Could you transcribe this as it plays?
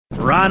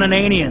Ron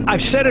Ananian.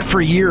 I've said it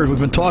for years. We've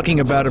been talking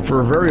about it for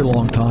a very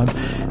long time.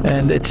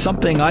 And it's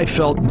something I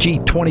felt,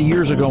 20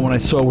 years ago when I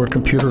saw where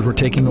computers were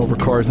taking over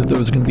cars, that there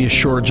was going to be a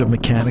shortage of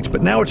mechanics.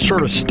 But now it's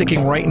sort of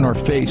sticking right in our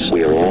face.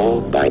 We are all,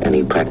 by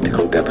any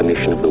practical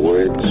definition of the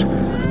words,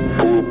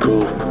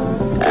 foolproof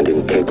and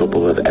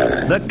incapable of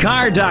error. The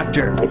Car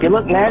Doctor. If you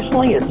look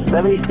nationally, it's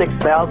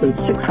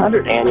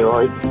 76,600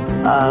 annually.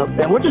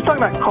 And we're just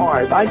talking about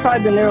cars. I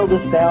tried to narrow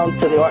this down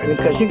to the art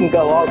because you can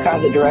go all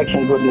kinds of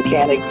directions with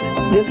mechanics.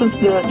 This is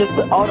just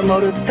the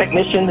automotive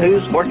technician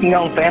who's working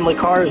on family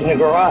cars in the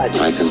garage.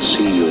 I can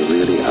see you're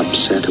really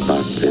upset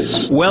about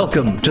this.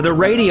 Welcome to the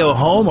radio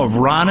home of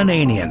Ron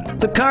Ananian,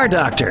 the Car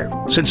Doctor.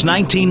 Since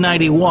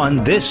 1991,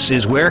 this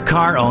is where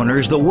car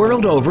owners the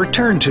world over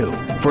turn to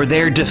for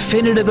their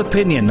definitive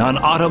opinion on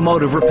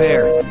automotive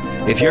repair.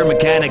 If your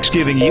mechanic's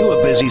giving you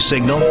a busy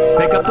signal,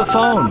 pick up the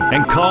phone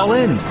and call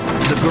in.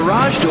 The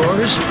garage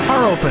doors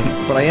are open.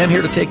 But I am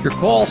here to take your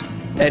calls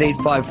at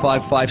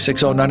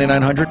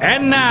 855-560-9900.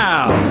 And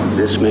now,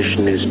 This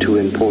mission is too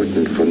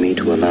important for me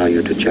to allow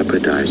you to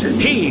jeopardize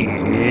it.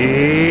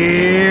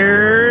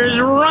 here's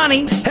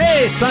Ronnie.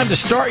 Hey, it's time to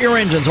start your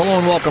engines. Hello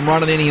and welcome.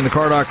 Ron Ananian, the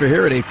Car Doctor,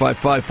 here at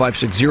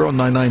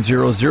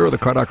 855-560-9900. The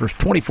Car Doctor's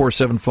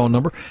 24/7 phone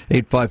number,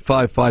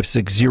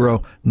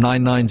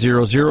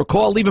 855-560-9900.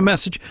 Call, leave a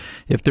message.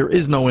 If there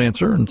is no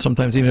answer, and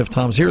sometimes even if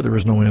Tom's here, there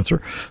is no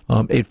answer,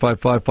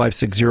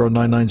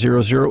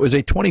 855-560-9900 is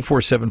a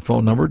 24/7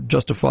 phone number.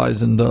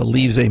 Justifies and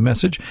leaves a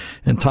message,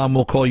 and Tom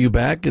will call you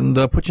back and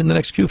put you in the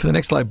next queue for the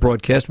next live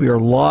broadcast. We are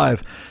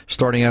live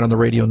starting out on the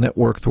radio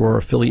network through our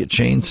affiliate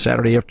chain,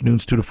 Saturday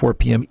afternoons 2 to 4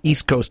 p.m.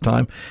 East Coast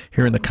time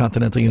here in the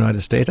continental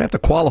United States. I have to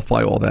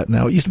qualify all that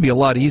now. It used to be a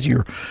lot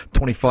easier,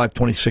 25,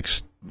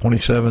 26,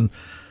 27.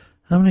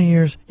 How many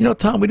years? You know,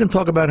 Tom, we didn't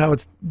talk about how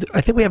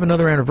I think we have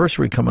another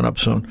anniversary coming up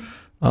soon.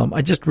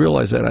 I just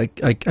realized that. I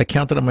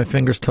counted on my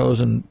fingers, toes,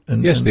 and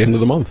yes, the end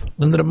of the month.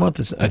 End of the month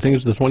is. I think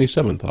it's the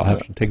 27th. I'll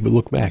have to take a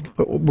look back.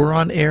 But we're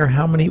on air.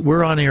 How many?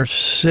 We're on air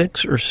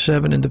 6 or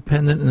 7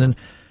 independent, and then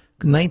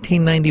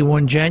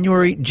 1991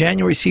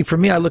 January. See, for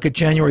me, I look at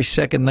January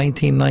 2nd,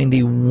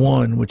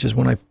 1991, which is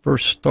when I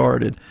first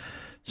started.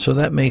 So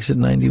that makes it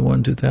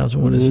 91,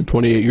 2000. What is it?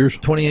 28 years.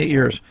 28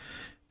 years.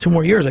 2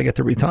 more years, I get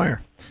to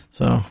retire.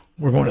 So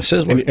we're going to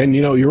Sizzler. And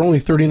you know, you're only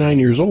 39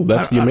 years old.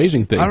 That's the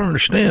amazing thing. I don't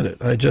understand it.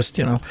 I just,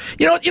 you know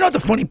what the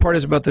funny part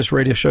is about this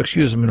radio show?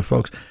 Excuse me,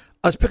 folks.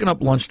 I was picking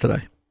up lunch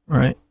today,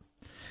 right?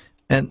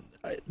 And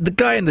the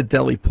guy in the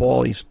deli,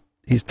 Paul, he's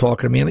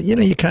talking to me, and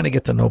you kind of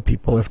get to know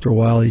people after a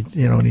while.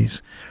 And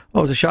he's,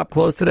 is the shop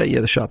closed today?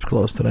 Yeah, the shop's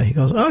closed today. He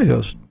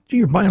goes, gee,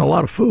 you're buying a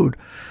lot of food.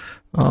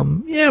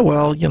 Yeah,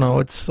 well, I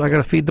got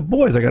to feed the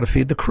boys. I got to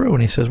feed the crew.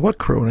 And he says, what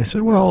crew? And I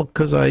said, well,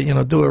 because I,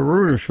 do a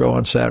Rudy show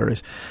on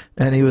Saturdays.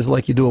 And he was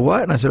like, you do a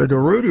what? And I said, I do a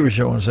Rudy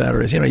show on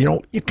Saturdays.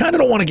 You kind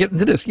of don't want to get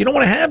into this. You don't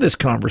want to have this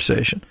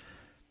conversation.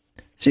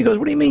 So he goes,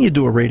 what do you mean you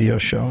do a radio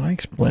show? And I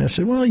explained. I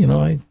said, well, and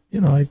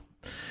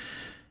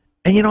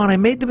I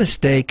made the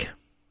mistake.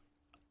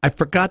 I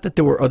forgot that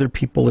there were other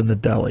people in the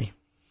deli.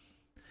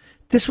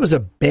 This was a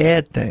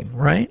bad thing,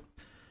 right?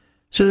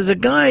 So there's a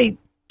guy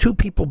 2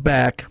 people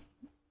back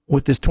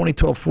with this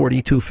 2012 Ford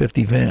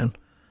E250 van.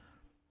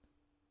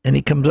 And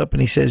he comes up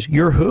and he says,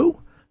 you're who?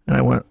 And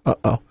I went,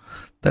 uh-oh.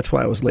 That's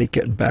why I was late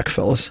getting back,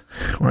 fellas.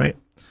 Right?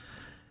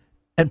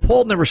 And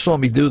Paul never saw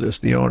me do this,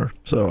 the owner.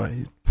 So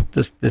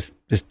this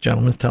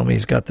gentleman's telling me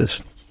he's got this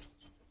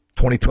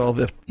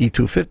 2012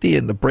 E250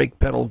 and the brake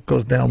pedal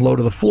goes down low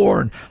to the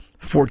floor and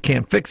Ford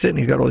can't fix it and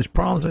he's got all these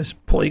problems. I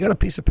said, Paul, you got a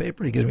piece of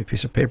paper? He gives me a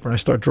piece of paper and I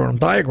start drawing him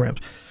diagrams.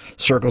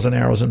 Circles and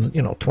arrows and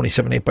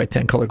 27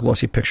 8x10 color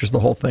glossy pictures, the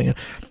whole thing. And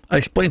I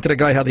explained to the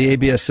guy how the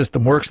ABS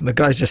system works, and the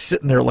guy's just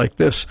sitting there like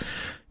this,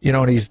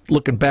 and he's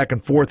looking back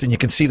and forth, and you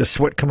can see the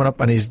sweat coming up,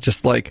 and he's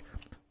just like,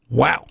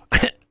 wow.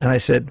 And I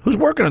said, who's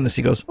working on this?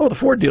 He goes, the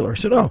Ford dealer. I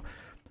said,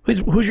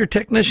 who's your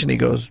technician? He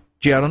goes,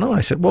 gee, I don't know. And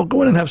I said, well,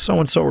 go in and have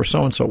so-and-so or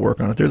so-and-so work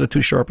on it. They're the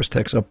 2 sharpest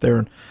techs up there,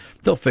 and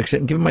they'll fix it.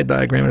 And give them my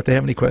diagram. And if they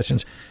have any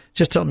questions,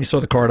 just tell them you saw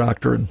the Car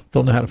Doctor, and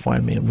they'll know how to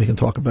find me, and we can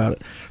talk about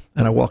it.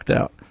 And I walked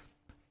out.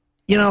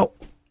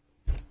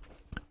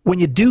 When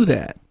you do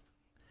that,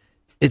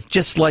 it's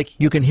just like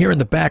you can hear in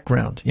the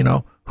background,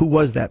 who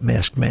was that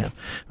masked man,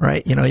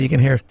 right? You can hear,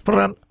 you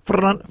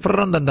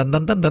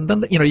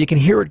can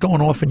hear it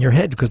going off in your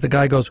head because the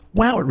guy goes,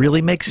 wow, it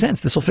really makes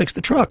sense. This will fix the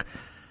truck.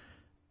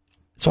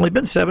 It's only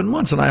been 7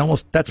 months, and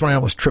that's when I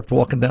almost tripped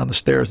walking down the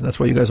stairs, and that's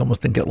why you guys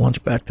almost didn't get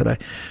lunch back today.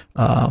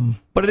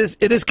 But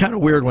it is kind of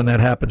weird when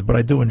that happens, but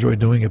I do enjoy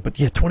doing it. But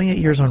yeah, 28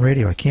 years on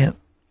radio, I can't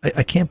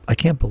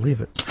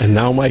believe it. And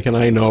now Mike and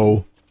I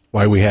know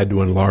why we had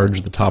to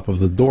enlarge the top of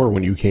the door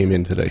when you came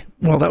in today.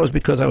 Well, that was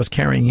because I was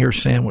carrying your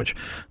sandwich.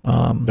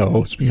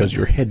 No, it's because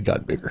your head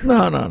got bigger.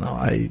 No.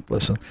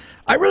 Listen,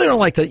 I really don't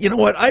like to, you know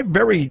what? I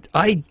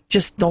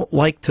just don't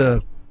like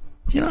to,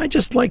 I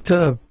just like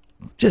to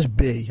just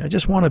be. I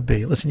just want to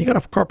be. Listen, you got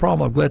a car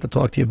problem, I'm glad to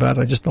talk to you about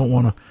it. I just don't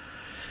want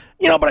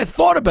to, but I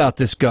thought about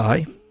this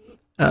guy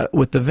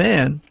with the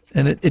van,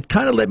 and it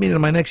kind of led me to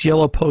my next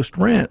Yellow Post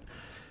rant.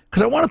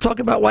 because I want to talk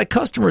about why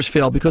customers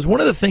fail. Because one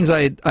of the things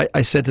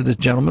I said to this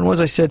gentleman was,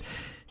 I said,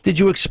 did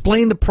you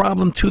explain the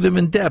problem to them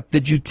in depth?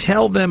 Did you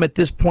tell them at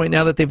this point,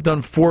 now that they've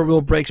done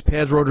four-wheel brakes,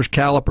 pads, rotors,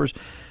 calipers,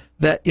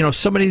 that,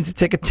 somebody needs to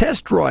take a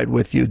test ride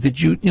with you?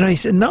 Did you, he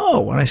said,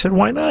 no. And I said,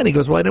 why not? He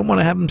goes, well, I didn't want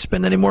to have them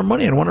spend any more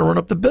money. I don't want to run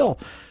up the bill.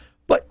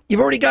 But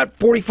you've already got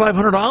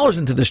 $4,500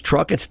 into this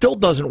truck. It still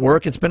doesn't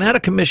work. It's been out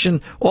of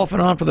commission off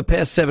and on for the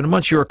past 7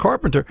 months. You're a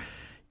carpenter.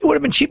 It would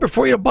have been cheaper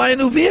for you to buy a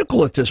new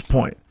vehicle at this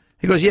point.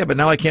 He goes, yeah, but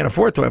now I can't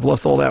afford to. I've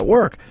lost all that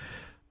work.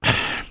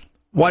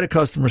 Why do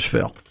customers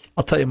fail?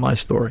 I'll tell you my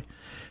story.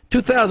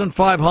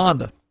 2005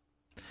 Honda.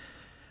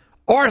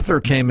 Arthur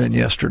came in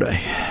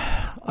yesterday.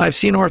 I've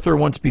seen Arthur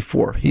once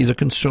before. He's a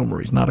consumer.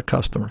 He's not a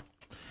customer.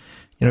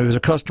 He was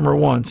a customer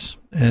once,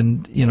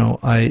 and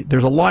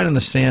there's a line in the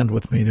sand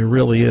with me. There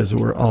really is,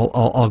 where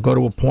I'll go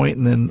to a point,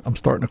 and then I'm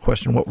starting to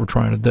question what we're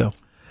trying to do.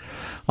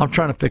 I'm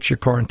trying to fix your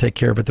car and take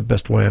care of it the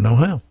best way I know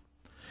how.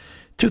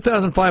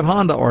 2005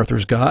 Honda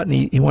Arthur's got, and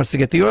he wants to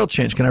get the oil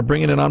change. Can I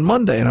bring it in on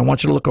Monday? And I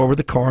want you to look over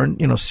the car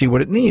and, see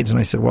what it needs. And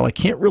I said, well, I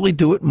can't really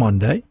do it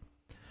Monday.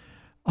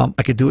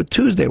 I could do it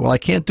Tuesday. Well, I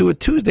can't do it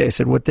Tuesday. I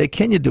said, what day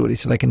can you do it? He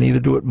said, I can either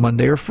do it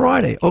Monday or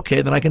Friday.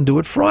 Okay, then I can do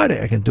it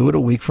Friday. I can do it a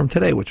week from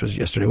today, which was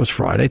yesterday was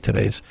Friday.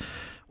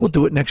 We'll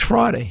do it next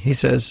Friday. He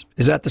says,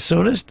 is that the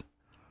soonest?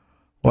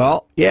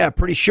 Well, yeah,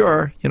 pretty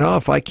sure.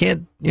 If I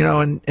can't,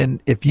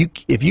 and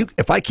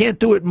if I can't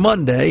do it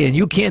Monday and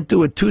you can't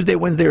do it Tuesday,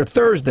 Wednesday, or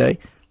Thursday,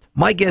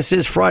 my guess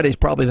is Friday's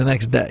probably the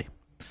next day.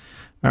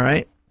 All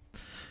right.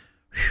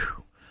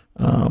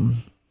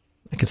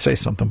 I could say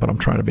something, but I'm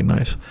trying to be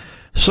nice.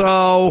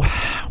 So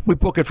we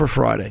book it for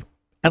Friday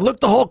and look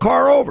the whole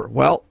car over.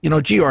 Well,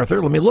 gee,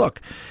 Arthur, let me look.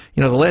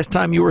 The last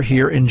time you were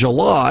here in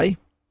July,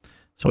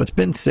 so it's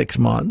been 6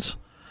 months,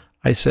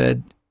 I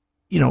said,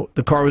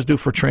 the car was due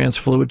for trans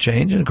fluid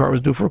change and the car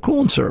was due for a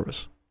coolant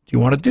service. Do you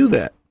want to do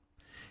that?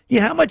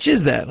 Yeah, how much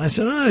is that? And I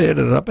said, I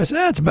added it up. I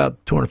said, it's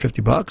about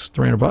 $250,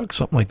 $300,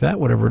 something like that,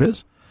 whatever it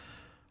is.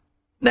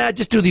 Nah,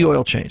 just do the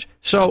oil change.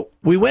 So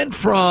we went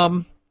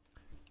from,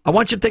 I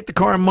want you to take the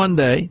car on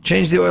Monday,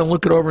 change the oil and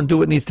look it over and do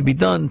what needs to be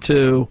done,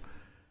 to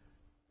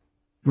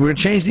we're going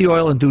to change the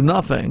oil and do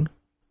nothing,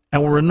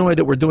 and we're annoyed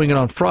that we're doing it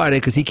on Friday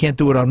because he can't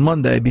do it on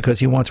Monday because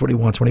he wants what he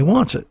wants when he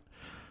wants it.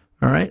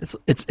 All right,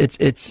 it's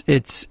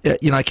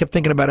I kept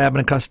thinking about Abbott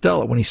and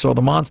Costello when he saw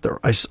the monster.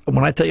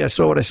 When I tell you I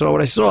saw what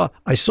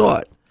I saw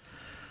it.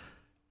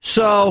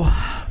 So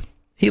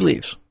he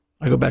leaves.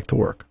 I go back to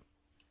work.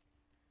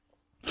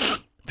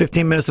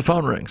 15 minutes, the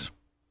phone rings.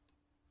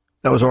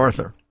 That was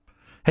Arthur.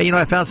 Hey,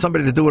 I found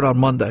somebody to do it on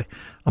Monday.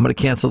 I'm going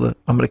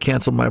to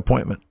cancel my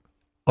appointment.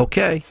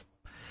 Okay.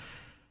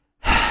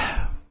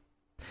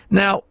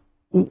 Now,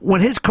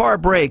 when his car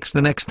breaks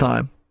the next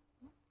time,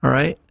 all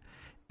right,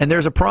 and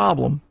there's a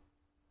problem,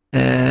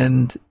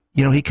 and,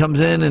 he comes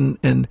in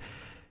and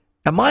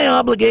am I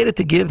obligated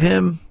to give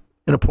him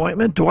an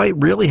appointment? Do I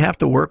really have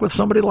to work with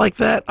somebody like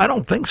that? I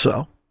don't think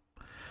so.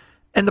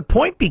 And the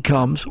point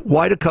becomes,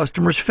 why do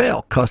customers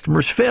fail?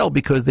 Customers fail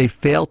because they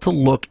fail to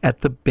look at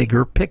the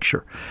bigger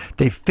picture.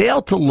 They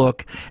fail to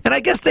look, and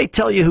I guess they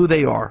tell you who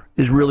they are,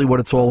 is really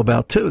what it's all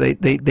about, too.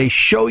 They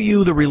show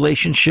you the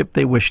relationship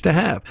they wish to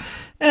have.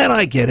 And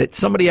I get it.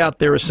 Somebody out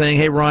there is saying,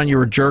 hey, Ron,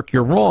 you're a jerk,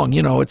 you're wrong.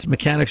 It's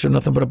mechanics are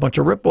nothing but a bunch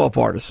of rip-off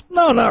artists.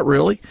 No, not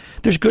really.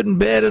 There's good and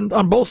bad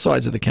on both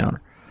sides of the counter.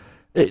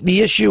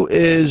 The issue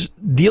is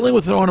dealing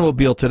with an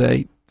automobile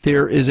today.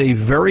 There is a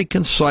very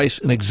concise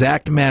and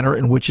exact manner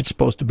in which it's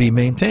supposed to be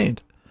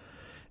maintained.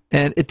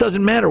 And it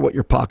doesn't matter what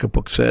your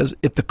pocketbook says.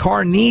 If the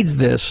car needs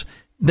this,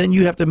 then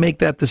you have to make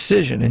that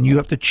decision, and you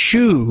have to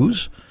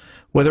choose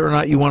whether or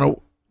not you want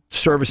to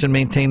service and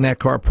maintain that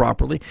car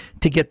properly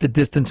to get the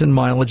distance and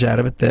mileage out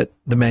of it that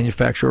the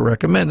manufacturer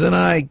recommends. And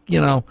I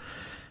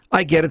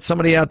get it.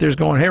 Somebody out there is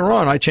going, hey,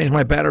 Ron, I change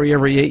my battery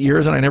every 8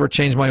 years, and I never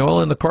change my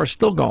oil, and the car's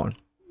still going.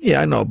 Yeah,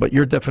 I know, but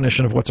your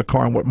definition of what's a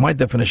car and what my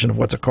definition of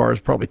what's a car is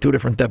probably two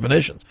different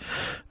definitions.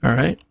 All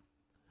right.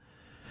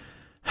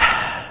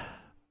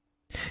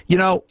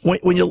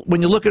 When you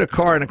look at a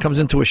car and it comes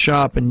into a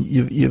shop and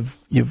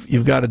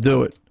you've got to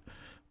do it.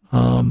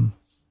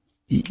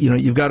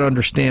 You've got to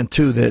understand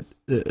too that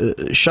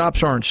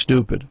shops aren't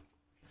stupid.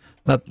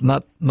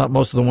 Not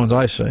most of the ones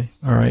I see.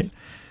 All right.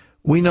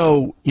 We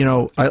know.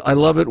 I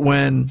love it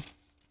when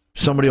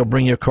somebody will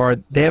bring you a car.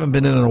 They haven't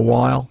been in a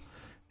while.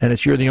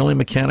 And you're the only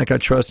mechanic I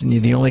trust, and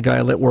you're the only guy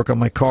I let work on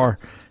my car.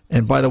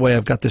 And by the way,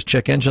 I've got this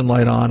check engine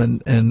light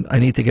on, and I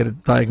need to get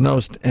it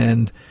diagnosed.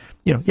 And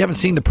you haven't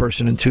seen the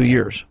person in 2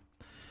 years.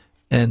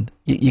 And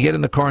you get in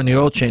the car, and the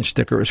oil change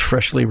sticker is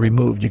freshly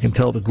removed. You can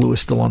tell the glue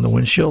is still on the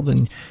windshield.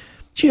 And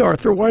gee,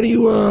 Arthur, why do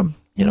you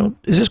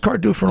is this car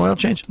due for an oil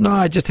change? No,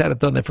 I just had it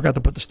done. They forgot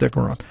to put the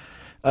sticker on.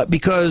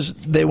 Because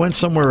they went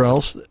somewhere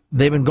else.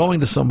 They've been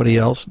going to somebody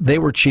else. They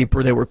were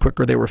cheaper. They were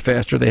quicker. They were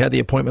faster. They had the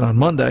appointment on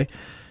Monday,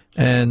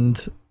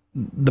 and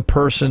the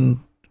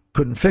person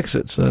couldn't fix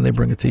it, so then they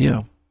bring it to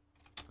you.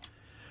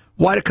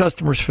 Why do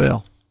customers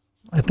fail?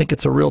 I think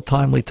it's a real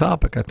timely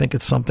topic. I think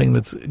it's something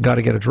that's got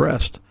to get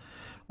addressed.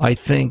 I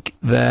think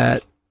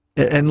that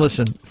and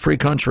listen, free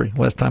country.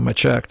 Last time I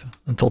checked,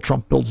 until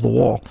Trump builds the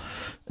wall,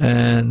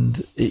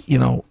 and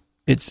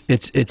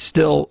it's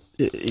still,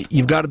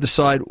 you've got to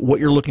decide what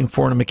you're looking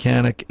for in a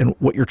mechanic and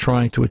what you're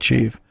trying to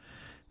achieve.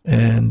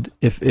 And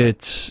if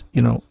it's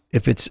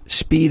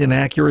speed and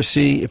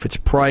accuracy, if it's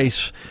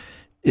price,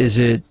 is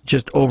it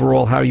just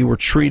overall how you were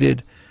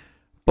treated?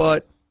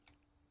 But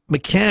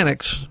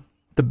mechanics,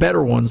 the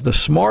better ones, the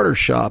smarter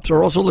shops,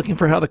 are also looking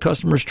for how the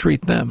customers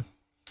treat them.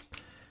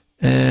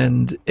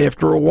 And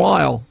after a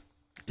while,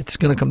 it's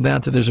going to come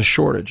down to there's a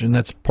shortage, and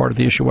that's part of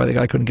the issue why the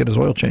guy couldn't get his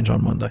oil change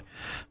on Monday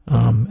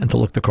and to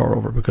look the car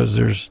over, because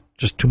there's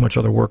just too much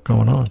other work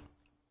going on.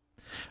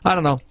 I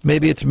don't know.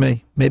 Maybe it's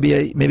me.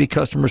 Maybe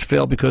customers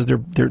fail because they're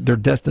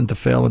destined to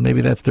fail, and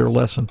maybe that's their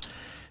lesson.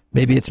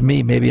 Maybe it's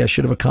me. Maybe I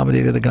should have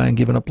accommodated the guy and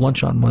given up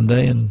lunch on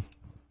Monday and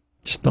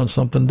just done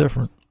something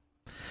different.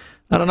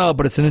 I don't know,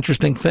 but it's an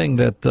interesting thing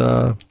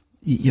that,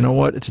 you know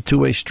what, it's a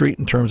two-way street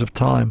in terms of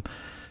time.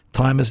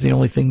 Time is the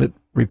only thing that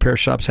repair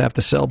shops have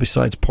to sell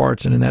besides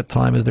parts, and in that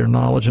time is their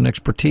knowledge and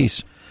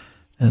expertise.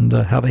 And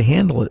how they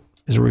handle it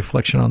is a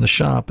reflection on the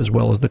shop as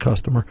well as the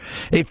customer.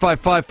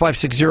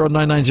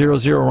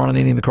 855-560-9900, Ron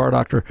Ananian, the Car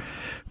Doctor.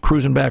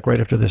 Cruising back right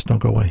after this. Don't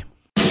go away.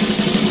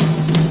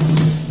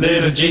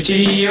 Little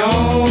GTO,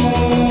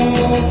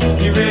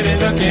 you really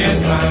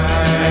looking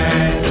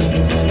fine.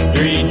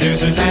 3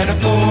 deuces and a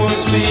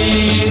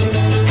 4-speed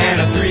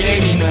and a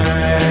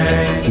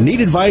 389.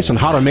 Need advice on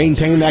how to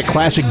maintain that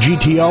classic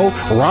GTO?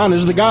 Ron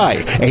is the guy.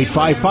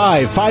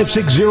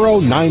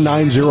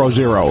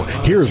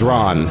 855-560-9900. Here's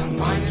Ron.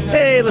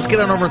 Hey, let's get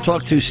on over and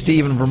talk to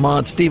Steve in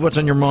Vermont. Steve, what's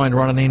on your mind?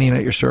 Ron Ananian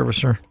at your service,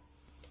 sir.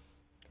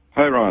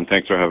 Hi, Ron.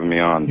 Thanks for having me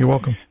on. You're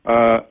welcome.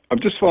 I'm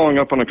just following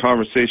up on a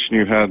conversation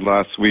you had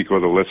last week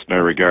with a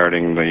listener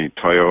regarding the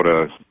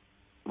Toyota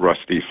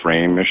rusty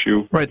frame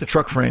issue. Right, the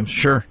truck frames,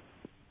 sure.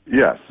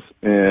 Yes,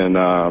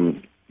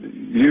 and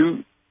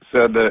you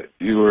said that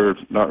you were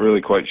not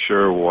really quite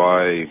sure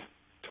why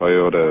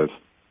Toyota,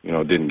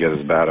 didn't get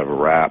as bad of a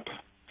rap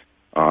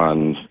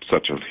on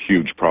such a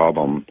huge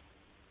problem,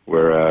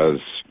 whereas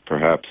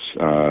perhaps,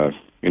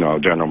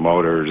 General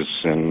Motors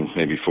and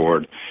maybe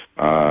Ford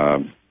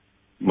might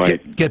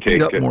get take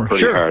beat up it more. pretty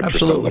Sure, hard absolutely. for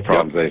some of the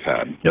problems they've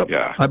had. Yep,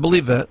 yeah, I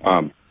believe that.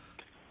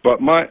 But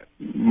my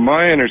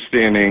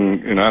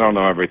understanding, and I don't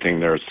know everything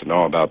there is to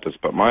know about this,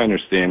 but my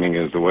understanding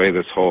is the way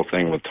this whole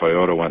thing with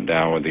Toyota went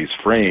down with these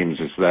frames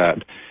is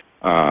that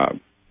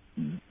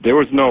there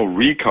was no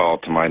recall,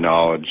 to my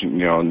knowledge,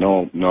 no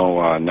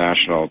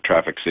National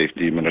Traffic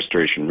Safety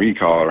Administration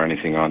recall or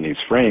anything on these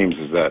frames.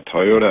 Is that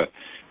Toyota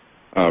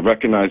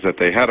recognized that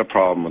they had a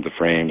problem with the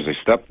frames. They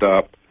stepped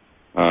up.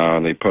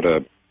 They put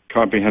a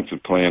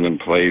comprehensive plan in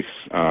place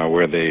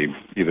where they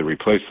either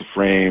replaced the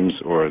frames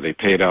or they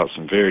paid out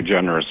some very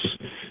generous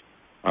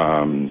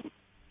buybacks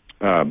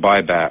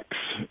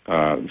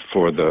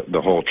for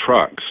the whole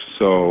trucks.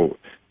 So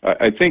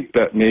I think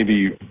that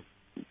maybe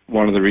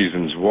one of the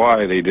reasons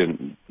why they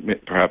didn't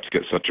perhaps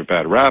get such a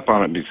bad rap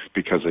on it is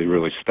because they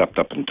really stepped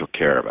up and took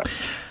care of it.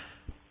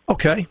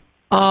 Okay.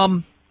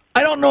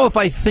 I don't know if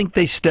I think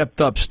they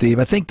stepped up, Steve.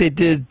 I think they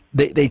did.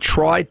 They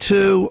tried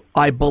to.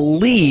 I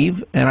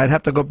believe, and I'd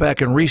have to go back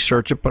and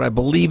research it, but I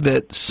believe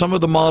that some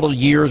of the model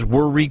years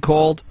were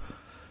recalled,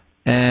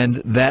 and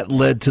that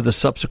led to the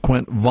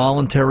subsequent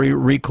voluntary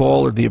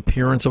recall or the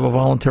appearance of a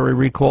voluntary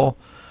recall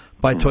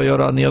by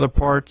Toyota on the other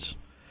parts.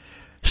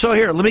 So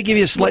here, let me give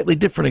you a slightly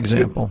different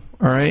example,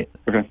 all right,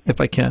 okay, if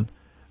I can.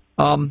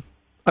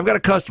 I've got a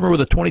customer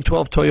with a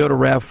 2012 Toyota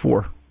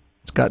RAV4.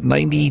 It's got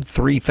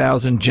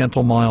 93,000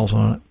 gentle miles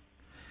on it.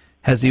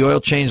 Has the oil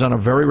changed on a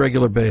very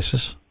regular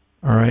basis,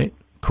 all right?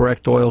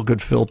 Correct oil,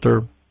 good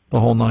filter, the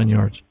whole 9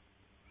 yards.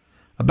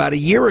 About a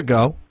year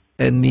ago,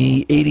 in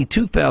the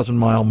 82,000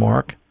 mile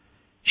mark,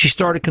 she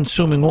started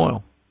consuming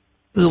oil.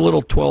 This is a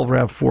little 12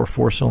 RAV4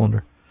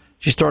 4-cylinder.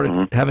 She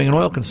started having an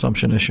oil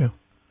consumption issue.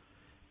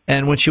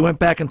 And when she went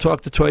back and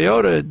talked to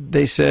Toyota,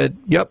 they said,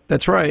 yep,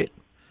 that's right.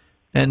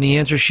 And the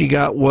answer she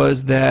got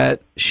was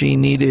that she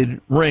needed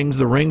rings.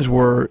 The rings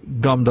were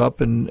gummed up,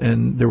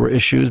 and there were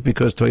issues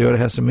because Toyota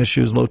has some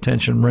issues,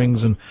 low-tension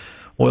rings and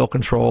oil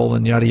control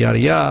and yada, yada,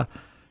 yada.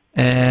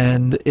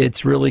 And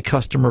it's really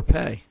customer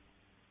pay.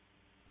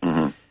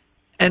 Mm-hmm.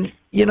 And,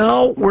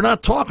 we're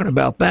not talking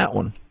about that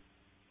one.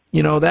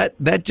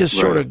 That just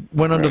sort of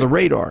went under the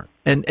radar.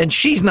 And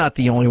she's not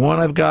the only one.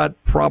 I've got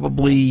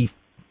probably,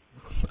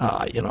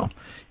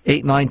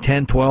 8, 9,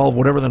 10, 12,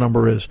 whatever the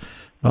number is.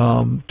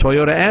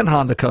 Toyota and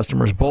Honda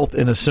customers both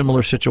in a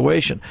similar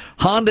situation.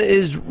 Honda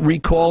is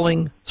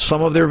recalling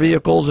some of their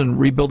vehicles and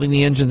rebuilding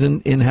the engines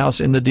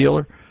in-house in the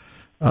dealer.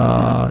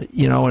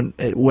 And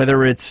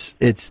whether it's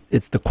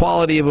the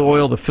quality of the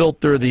oil, the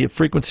filter, the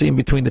frequency in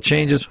between the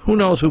changes, who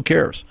knows, who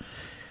cares?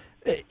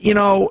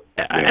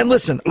 And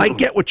listen, I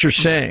get what you're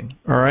saying,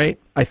 all right?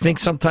 I think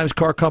sometimes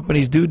car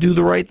companies do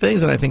the right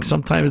things, and I think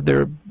sometimes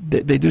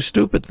they do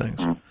stupid things.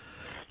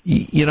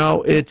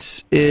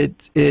 It's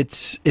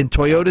in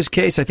Toyota's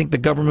case, I think the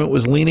government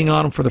was leaning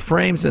on them for the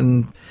frames,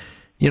 and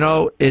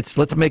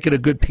let's make it a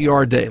good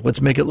PR day.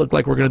 Let's make it look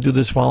like we're going to do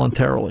this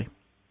voluntarily.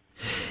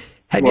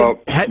 Well,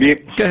 go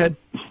ahead.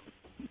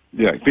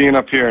 Yeah, being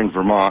up here in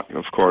Vermont,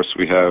 of course,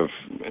 we have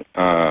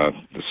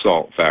the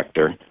salt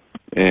factor.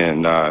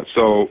 And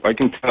so I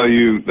can tell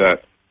you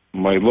that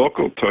my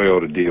local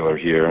Toyota dealer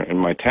here in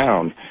my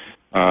town,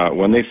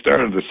 when they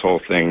started this whole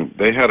thing,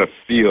 they had a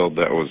field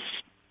that was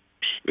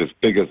as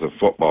big as a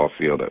football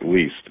field at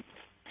least,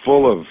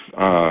 full of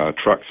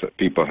trucks that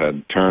people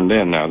had turned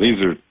in. Now,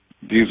 these were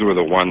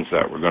the ones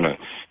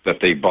that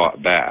they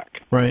bought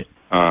back. Right.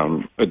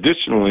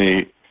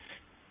 Additionally,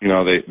 you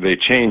know, they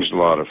changed a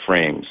lot of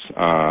frames.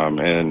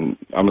 And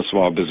I'm a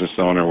small business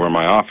owner where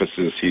my office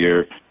is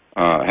here.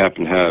 I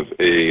happen to have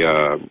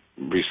a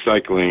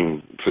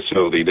recycling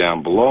facility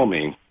down below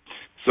me.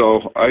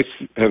 So I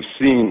have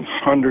seen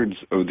hundreds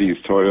of these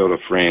Toyota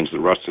frames, the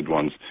rusted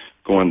ones,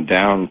 going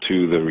down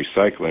to the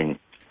recycling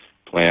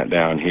plant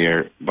down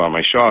here by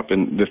my shop.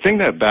 And the thing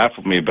that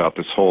baffled me about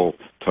this whole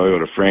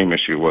Toyota frame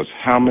issue was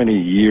how many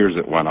years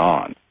it went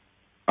on.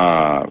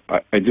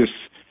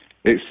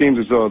 It seems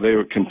as though they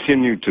would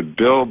continue to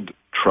build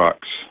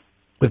trucks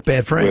with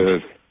bad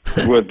frames.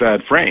 With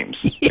bad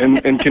frames,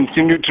 and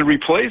continue to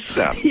replace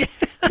them. Yeah.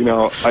 You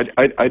know,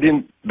 I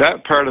didn't,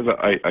 that part of it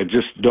I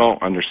just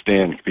don't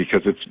understand,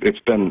 because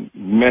it's been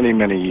many,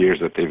 many years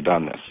that they've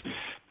done this.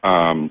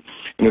 And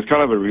it's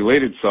kind of a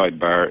related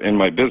sidebar. In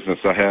my business,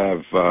 I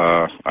have,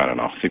 I don't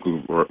know, I think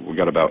we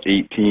got about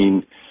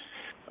 18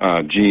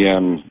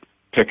 GM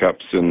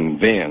pickups and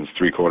vans,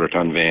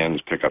 3/4-ton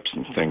vans, pickups,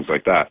 and things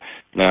like that.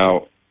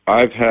 Now,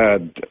 I've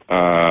had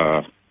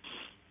 4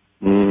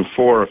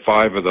 or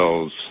 5 of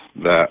those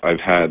that I've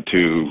had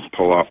to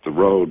pull off the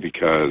road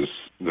because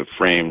the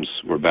frames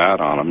were bad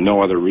on them.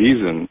 No other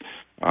reason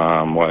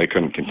why I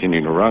couldn't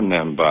continue to run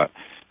them, but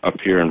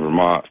up here in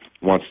Vermont,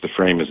 once the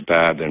frame is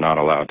bad, they're not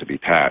allowed to be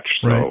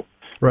patched. So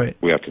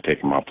we have to take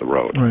them off the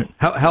road. Right.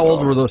 How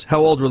old were those? How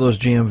old were those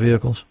GM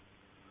vehicles?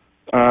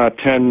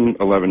 10,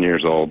 11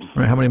 years old.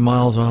 Right. How many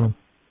miles on them?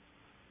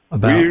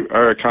 About? We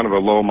are kind of a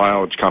low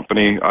mileage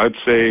company. I'd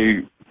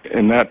say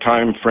in that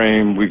time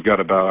frame, we've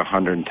got about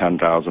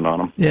 110,000 on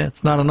them. Yeah,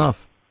 it's not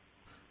enough.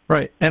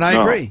 Right, and I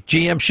agree.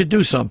 GM should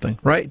do something,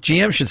 right?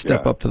 GM should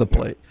step up to the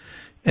plate.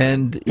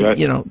 And,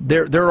 you know,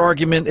 their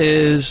argument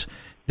is,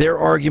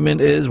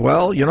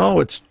 well, you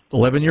know, it's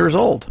 11 years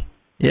old.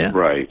 Yeah,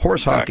 right.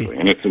 Horse hockey.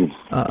 And it's in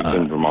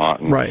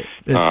Vermont. And, right.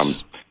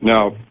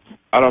 Now,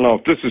 I don't know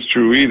if this is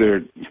true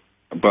either,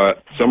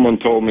 but someone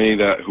told me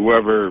that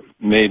whoever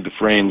made the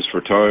frames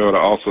for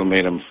Toyota also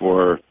made them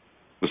for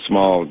the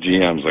small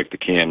GMs, like the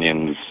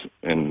Canyons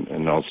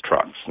and those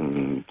trucks.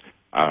 And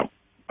I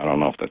don't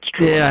know if that's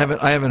true. Yeah,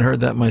 I haven't heard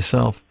that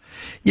myself.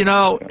 You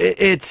know,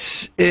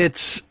 it's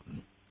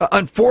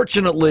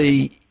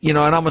unfortunately, you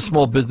know, and I'm a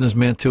small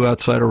businessman too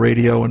outside of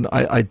radio, and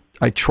I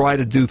try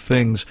to do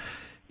things,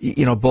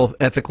 you know, both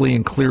ethically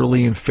and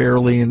clearly and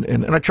fairly,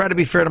 and I try to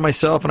be fair to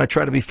myself, and I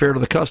try to be fair to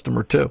the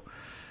customer too.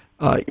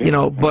 You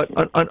know, but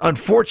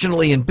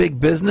unfortunately in big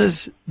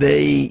business,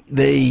 they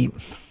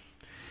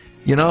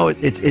you know,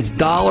 it's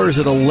dollars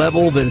at a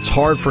level that it's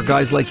hard for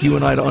guys like you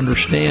and I to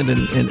understand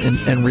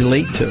and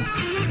relate to.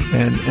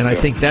 And I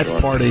think that's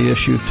part of the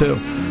issue, too.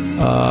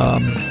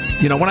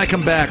 You know, when I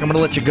come back, I'm going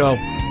to let you go.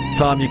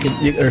 Tom,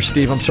 or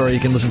Steve, I'm sorry,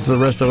 you can listen to the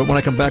rest of it. When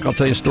I come back, I'll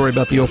tell you a story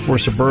about the 04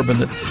 Suburban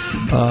that,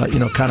 you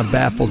know, kind of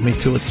baffles me,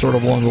 too. It's sort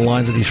of along the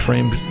lines of these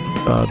frames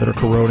that are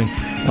corroding.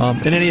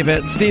 In any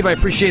event, Steve, I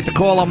appreciate the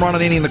call. I'm Ron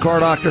Ananian, the Car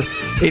Doctor,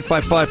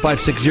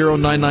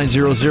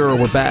 855-560-9900.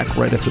 We're back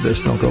right after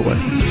this. Don't go away.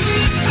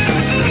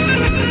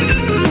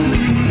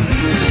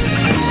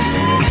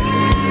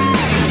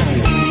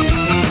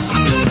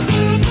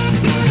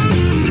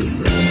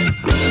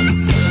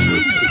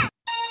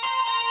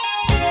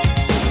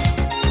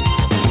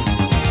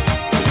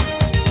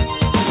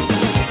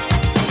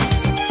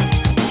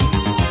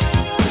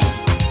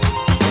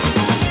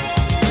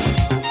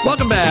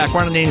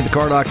 Ron Ananian, the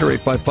Car Doctor,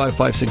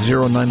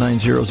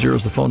 855-560-9900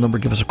 is the phone number.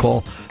 Give us a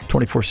call,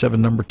 24/7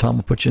 number. Tom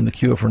will put you in the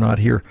queue if we're not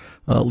here.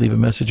 Leave a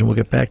message and we'll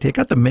get back to you. I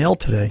got the mail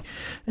today,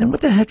 and what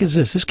the heck is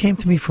this? This came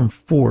to me from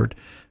Ford.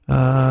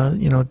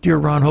 You know, dear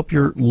Ron, hope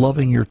you're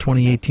loving your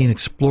 2018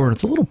 Explorer. And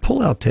it's a little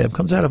pull-out tab,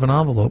 comes out of an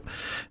envelope,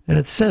 and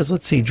it says,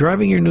 let's see,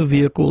 driving your new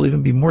vehicle will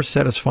even be more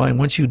satisfying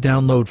once you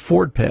download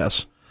Ford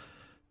Pass.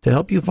 To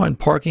help you find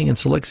parking in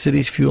select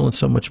cities, fuel, and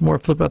so much more,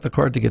 flip out the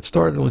card to get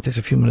started. It only takes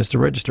a few minutes to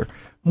register.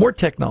 More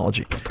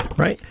technology,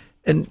 right?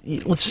 And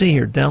let's see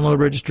here. Download,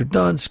 register,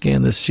 done.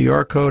 Scan this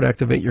CR code,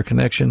 activate your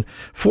connection.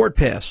 Ford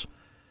Pass.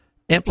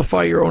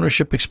 Amplify your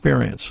ownership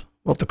experience.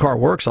 Well, if the car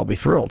works, I'll be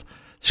thrilled.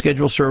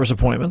 Schedule service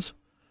appointments.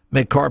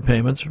 Make car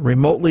payments.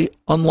 Remotely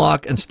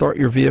unlock and start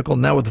your vehicle.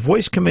 Now with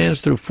voice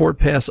commands through Ford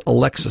Pass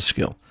Alexa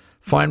skill.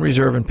 Find,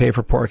 reserve, and pay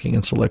for parking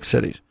in select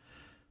cities.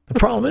 The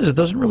problem is it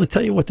doesn't really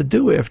tell you what to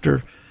do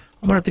after.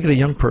 I'm going to have to get a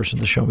young person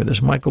to show me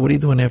this. Michael, what are you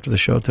doing after the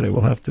show today?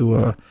 We'll have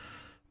to,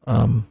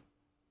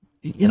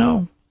 you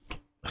know,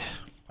 I'm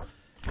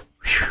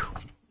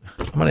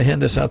going to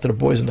hand this out to the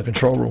boys in the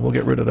control room. We'll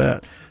get rid of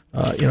that.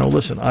 You know,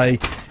 listen,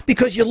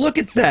 because you look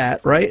at that,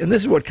 right, and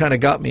this is what kind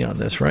of got me on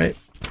this, right?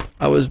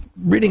 I was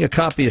reading a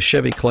copy of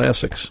Chevy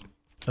Classics,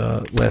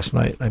 last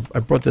night. I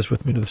brought this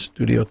with me to the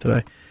studio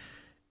today.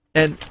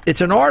 And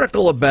it's an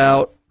article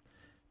about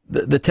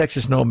the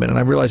Texas Nomad. And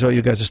I realize I owe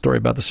you guys a story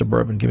about the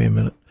Suburban. Give me a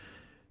minute.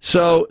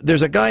 So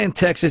there's a guy in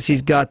Texas.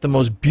 He's got the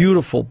most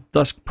beautiful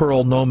Dusk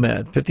Pearl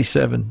Nomad,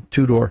 57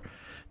 two-door.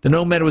 The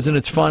Nomad was in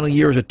its final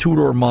year as a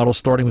two-door model,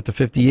 starting with the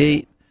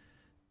 58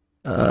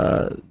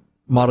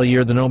 model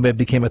year. The Nomad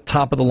became a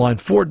top-of-the-line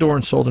four-door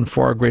and sold in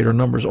far greater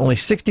numbers. Only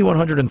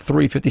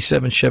 6,103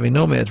 57 Chevy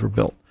Nomads were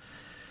built.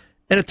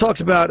 And it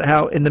talks about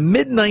how in the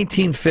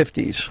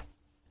mid-1950s,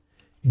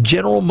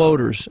 General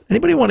Motors,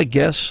 anybody want to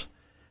guess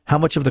how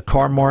much of the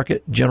car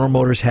market General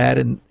Motors had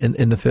in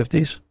the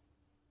 50s?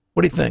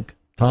 What do you think,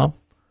 Tom?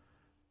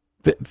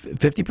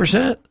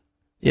 50%?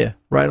 Yeah,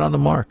 right on the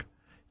mark.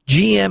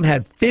 GM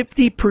had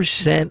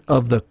 50%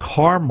 of the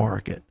car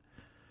market,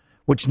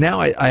 which now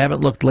I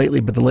haven't looked lately,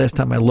 but the last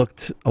time I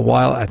looked a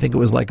while, I think it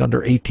was like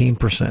under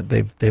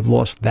 18%. They've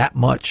lost that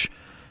much.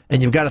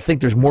 And you've got to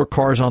think there's more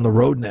cars on the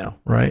road now,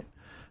 right?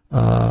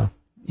 To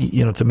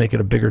make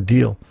it a bigger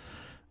deal.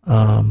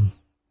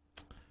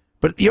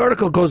 But the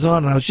article goes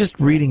on, and I was just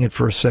reading it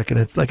for a second.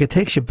 It's like it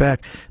takes you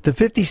back. The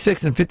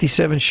 56 and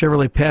 57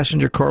 Chevrolet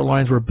passenger car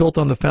lines were built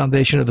on the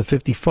foundation of the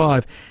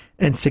 55,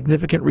 and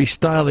significant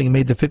restyling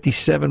made the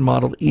 57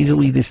 model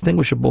easily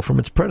distinguishable from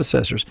its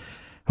predecessors.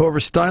 However,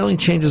 styling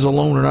changes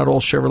alone are not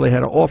all Chevrolet had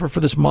to offer for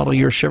this model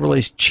year.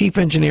 Chevrolet's chief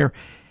engineer,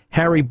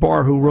 Harry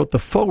Barr, who wrote the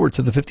foreword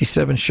to the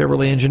 57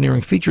 Chevrolet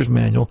Engineering Features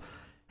Manual,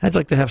 I'd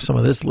like to have some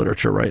of this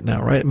literature right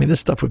now, right? I mean, this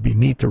stuff would be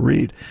neat to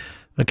read.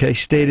 Okay,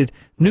 stated,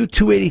 new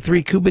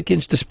 283 cubic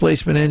inch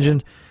displacement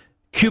engine,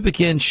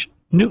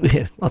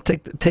 I'll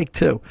take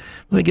two.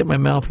 Let me get my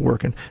mouth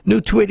working.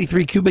 New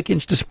 283 cubic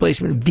inch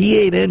displacement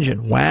V8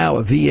 engine. Wow,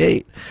 a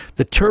V8.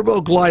 The Turbo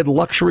Glide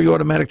luxury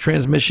automatic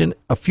transmission,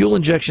 a fuel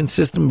injection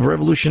system of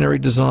revolutionary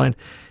design,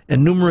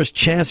 and numerous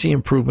chassis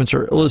improvements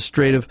are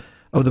illustrative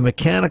of the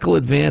mechanical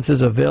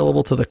advances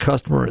available to the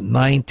customer in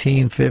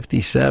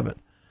 1957.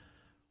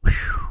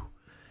 Whew.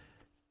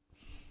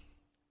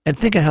 And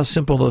think of how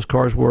simple those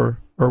cars were,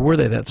 or were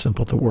they that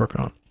simple to work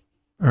on?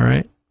 All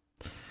right?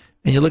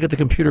 And you look at the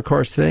computer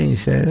cars today and you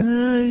say,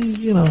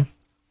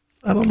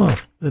 I don't know.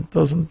 It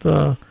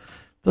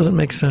doesn't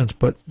make sense,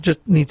 but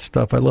just neat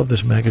stuff. I love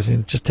this magazine.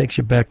 It just takes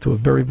you back to a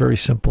very, very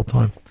simple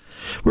time.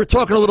 We were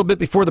talking a little bit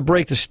before the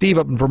break to Steve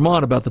up in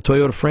Vermont about the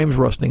Toyota frames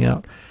rusting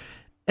out.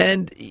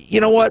 And you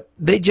know what?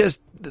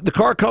 The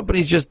car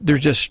companies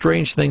there's just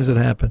strange things that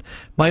happen.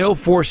 My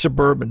 04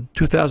 Suburban,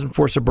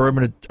 2004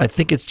 Suburban, I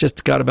think it's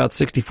just got about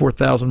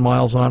 64,000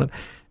 miles on it.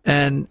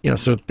 And,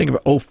 so think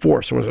about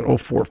 04. So was it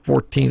 04,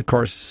 14? The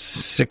car's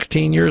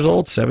 16 years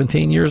old,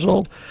 17 years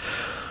old,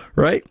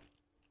 right?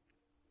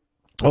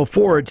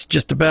 04, it's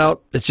just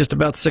about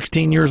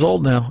 16 years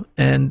old now.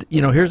 And,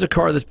 here's a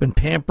car that's been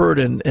pampered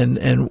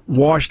and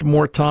washed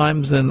more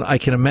times than I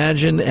can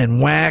imagine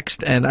and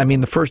waxed. And, I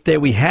mean, the first day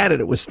we had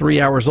it was 3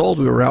 hours old.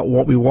 We were out,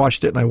 we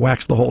washed it, and I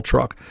waxed the whole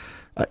truck.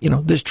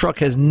 This truck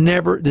has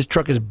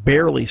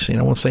barely seen,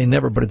 I won't say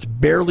never, but it's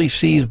barely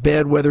sees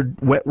bad weather,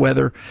 wet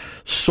weather,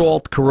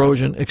 salt,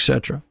 corrosion,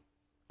 etc.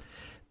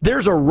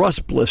 There's a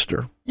rust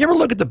blister. You ever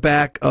look at the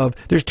back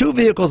there's two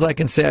vehicles I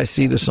can say I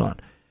see this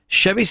on.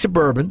 Chevy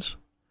Suburbans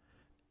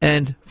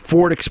and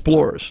Ford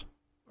Explorers.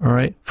 All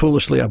right?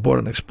 Foolishly, I bought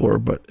an Explorer,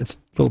 but it's a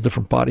little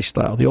different body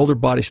style. The older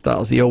body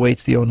styles, the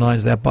 08s, the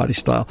 09s, that body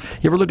style.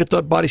 You ever look at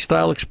that body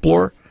style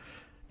Explorer?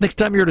 Next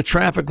time you're at a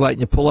traffic light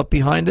and you pull up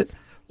behind it,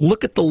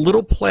 look at the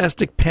little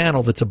plastic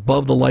panel that's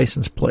above the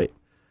license plate.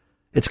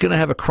 It's going to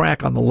have a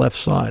crack on the left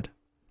side.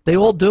 They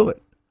all do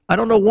it. I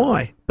don't know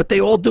why, but they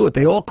all do it.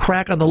 They all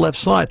crack on the left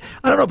side.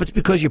 I don't know if it's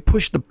because you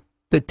push the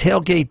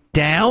tailgate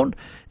down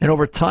and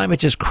over time it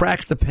just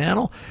cracks the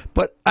panel,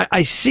 but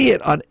I see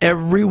it on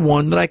every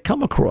one that I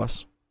come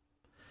across.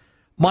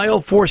 My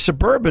 04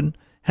 Suburban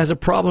has a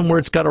problem where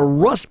it's got a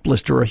rust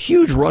blister, a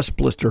huge rust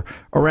blister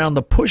around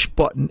the push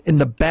button in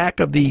the back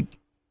of the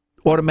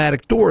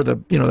automatic door,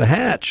 the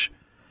hatch.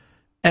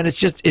 And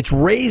it's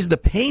raised the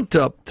paint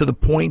up to the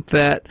point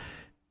that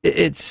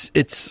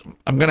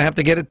I'm going to have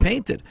to get it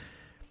painted.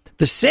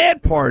 The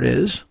sad part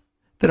is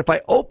that if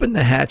I open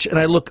the hatch and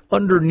I look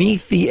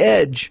underneath the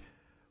edge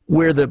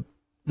where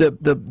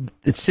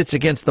it sits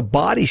against the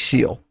body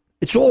seal,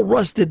 it's all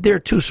rusted there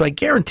too. So I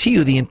guarantee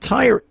you the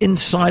entire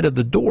inside of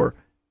the door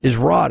is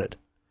rotted.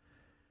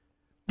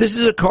 This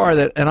is a car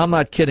that, and I'm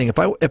not kidding,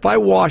 if I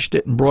washed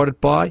it and brought it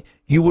by,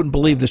 you wouldn't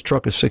believe this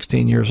truck is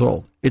 16 years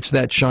old. It's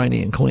that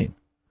shiny and clean.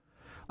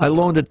 I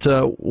loaned it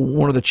to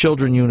one of the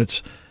children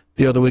units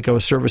the other week. I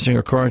was servicing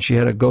her car, and she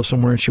had to go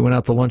somewhere, and she went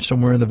out to lunch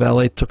somewhere, and the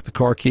valet took the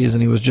car keys,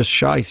 and he was just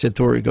shy. He said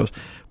to her, he goes,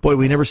 boy,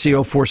 we never see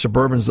 04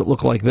 Suburbans that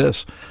look like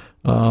this.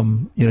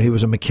 He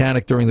was a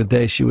mechanic during the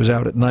day. She was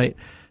out at night,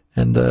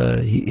 and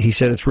he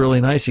said, it's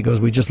really nice. He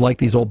goes, we just like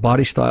these old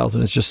body styles,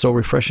 and it's just so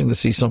refreshing to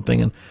see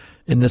something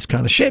in this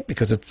kind of shape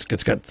because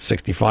it's got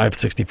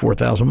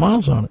 64,000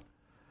 miles on it.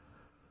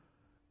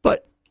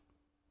 But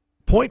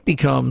point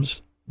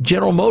becomes,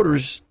 General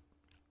Motors,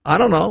 I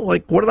don't know,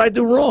 what did I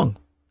do wrong?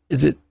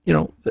 Is it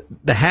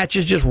the hatch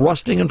is just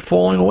rusting and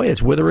falling away.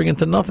 It's withering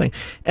into nothing.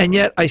 And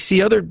yet I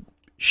see other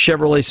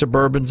Chevrolet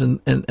Suburbans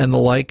and the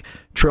like,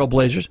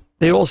 Trailblazers,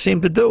 they all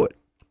seem to do it.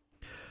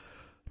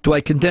 Do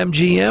I condemn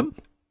GM?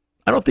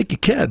 I don't think you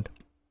can.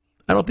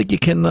 I don't think you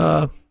can,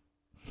 I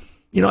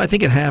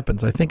think it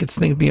happens. I think it's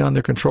things beyond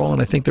their control,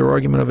 and I think their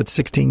argument of it's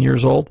 16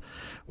 years old.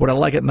 Would I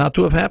like it not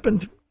to have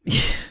happened?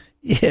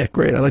 Yeah,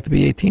 great. I'd like to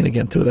be 18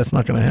 again, too. That's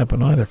not going to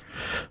happen either.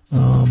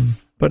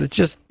 But it's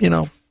just,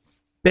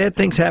 bad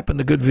things happen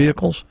to good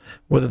vehicles,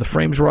 whether the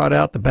frames rot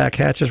out, the back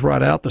hatches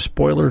rot out, the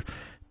spoiler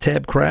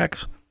tab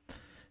cracks.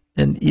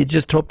 And you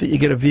just hope that you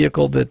get a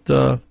vehicle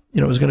that,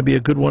 is going to be a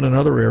good one in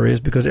other areas,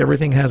 because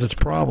everything has its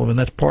problem, and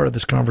that's part of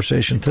this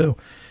conversation, too.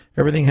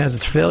 Everything has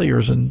its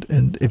failures,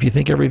 and if you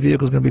think every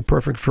vehicle is going to be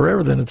perfect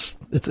forever, then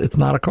it's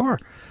not a car.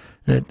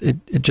 And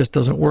it just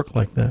doesn't work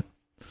like that.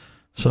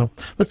 So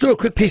let's do a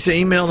quick piece of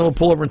email, and then we'll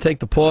pull over and take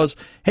the pause.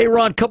 Hey,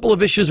 Ron, couple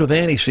of issues with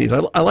anti-seize.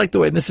 I like the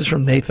way, and this is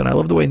from Nathan. I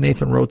love the way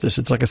Nathan wrote this.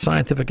 It's like a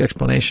scientific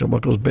explanation of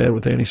what goes bad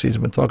with anti-seize.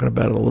 I've been talking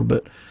about it a little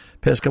bit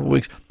past couple of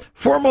weeks.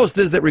 Foremost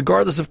is that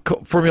regardless of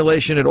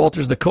formulation, it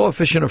alters the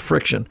coefficient of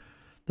friction.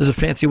 There's a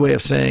fancy way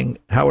of saying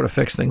how it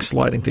affects things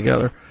sliding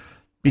together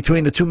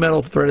between the two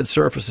metal threaded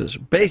surfaces.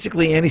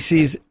 Basically,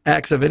 anti-seize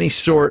acts of any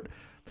sort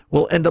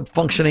will end up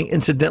functioning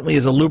incidentally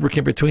as a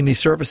lubricant between these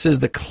surfaces.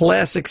 The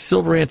classic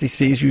silver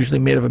anti-seize, usually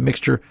made of a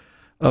mixture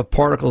of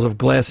particles of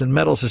glass and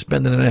metal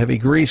suspended in a heavy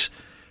grease.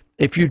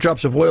 A few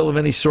drops of oil of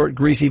any sort,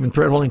 grease, even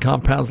thread-holding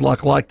compounds like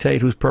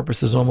lactate, whose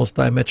purpose is almost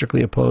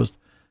diametrically opposed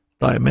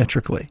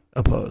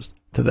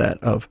to that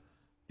of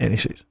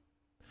anti-seize,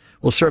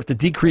 will serve to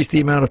decrease the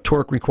amount of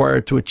torque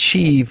required to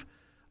achieve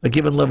a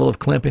given level of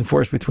clamping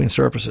force between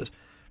surfaces.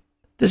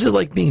 This is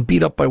like being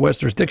beat up by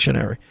Webster's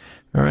Dictionary,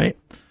 all right?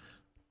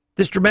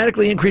 This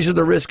dramatically increases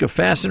the risk of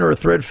fastener or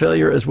thread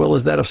failure, as well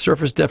as that of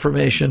surface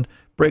deformation,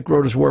 brake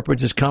rotors warp,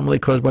 which is commonly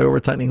caused by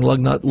over-tightening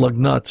lug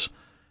nuts.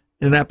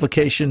 In an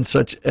application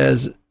such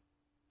as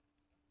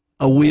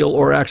a wheel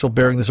or axle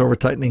bearing, this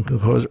over-tightening can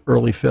cause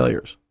early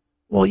failures.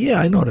 Well, yeah,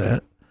 I know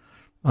that.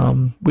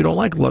 We don't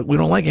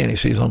like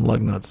anti-seize on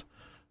lug nuts.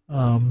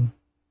 Let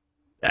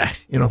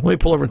me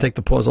pull over and take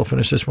the pause. I'll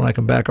finish this when I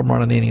come back. I'm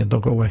Ron Ananian.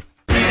 Don't go away.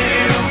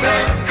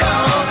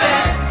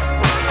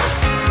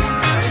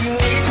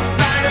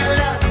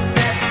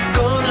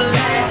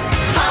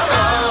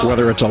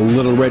 Whether it's a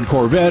little red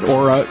Corvette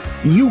or a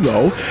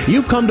Yugo,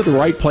 you've come to the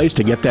right place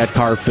to get that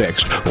car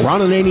fixed.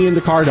 Ron Ananian,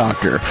 the Car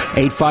Doctor,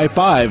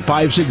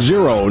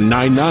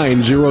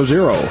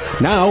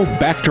 855-560-9900. Now,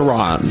 back to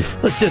Ron.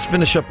 Let's just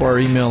finish up our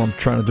email. I'm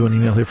trying to do an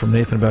email here from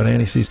Nathan about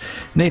anti-seize.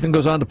 Nathan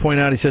goes on to point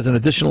out, he says, an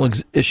additional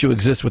issue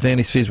exists with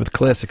anti-seize with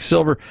classic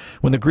silver.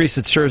 When the grease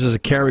that serves as a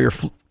carrier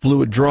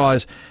fluid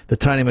dries, the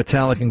tiny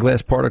metallic and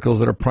glass particles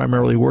that are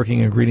primarily working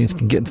ingredients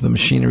can get into the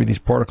machinery. These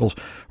particles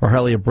are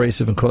highly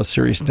abrasive and cause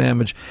serious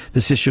damage.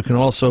 This issue can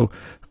also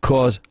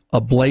cause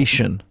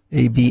ablation,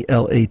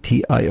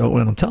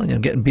 A-B-L-A-T-I-O-N. I'm telling you,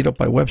 I'm getting beat up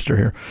by Webster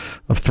here,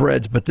 of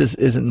threads, but this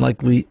isn't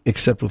likely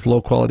except with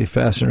low-quality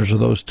fasteners or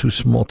those too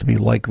small to be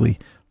likely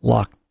to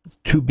lock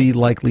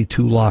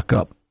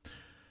up.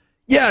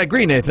 Yeah, I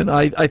agree, Nathan.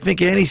 I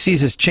think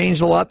anti-seize has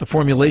changed a lot. The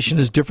formulation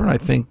is different. I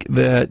think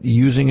that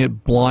using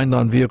it blind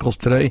on vehicles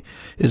today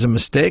is a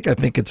mistake. I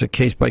think it's a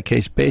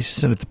case-by-case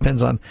basis, and it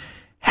depends on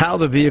how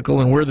the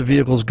vehicle and where the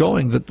vehicle is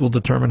going that will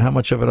determine how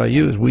much of it I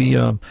use. We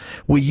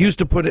used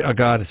to put it,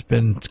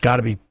 it's got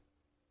to be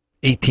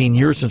 18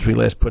 years since we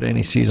last put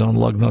anti-seize on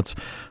lug nuts,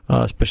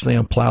 especially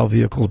on plow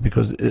vehicles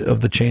because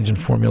of the change in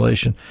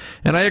formulation.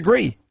 And I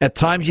agree. At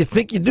times you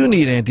think you do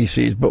need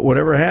anti-seize, but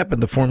whatever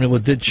happened, the formula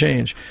did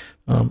change.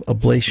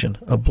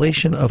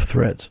 Ablation of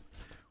threads.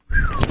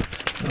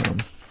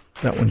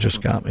 That one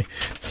just got me.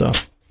 So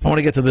I want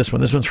to get to this one.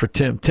 This one's for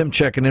Tim. Tim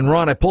checking in.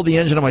 Ron, I pulled the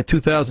engine of my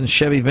 2000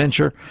 Chevy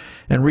Venture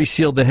and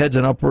resealed the heads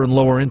and upper and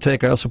lower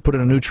intake. I also put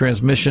in a new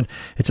transmission.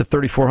 It's a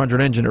 3400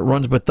 engine. It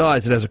runs but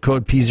dies. It has a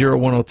code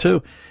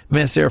P0102.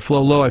 Mass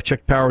airflow low. I've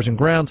checked powers and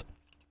grounds.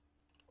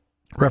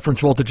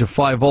 Reference voltage of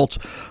 5 volts.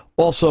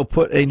 Also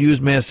put a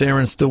used mass air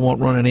and still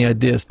won't run. Any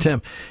ideas?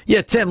 Tim.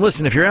 Yeah, Tim,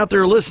 listen, if you're out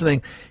there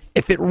listening,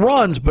 if it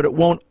runs but it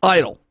won't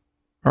idle,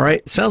 all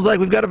right, sounds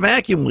like we've got a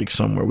vacuum leak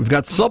somewhere. We've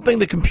got something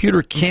the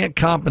computer can't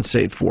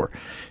compensate for.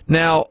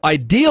 Now,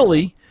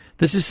 ideally,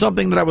 this is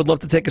something that I would love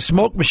to take a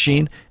smoke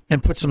machine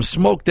and put some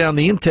smoke down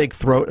the intake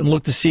throat and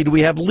look to see, do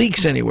we have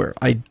leaks anywhere?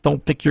 I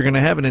don't think you're going to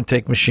have an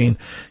intake machine,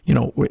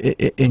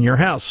 in your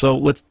house. So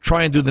let's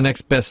try and do the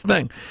next best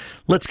thing.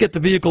 Let's get the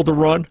vehicle to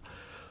run,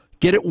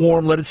 get it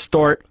warm, let it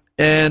start,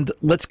 and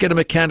let's get a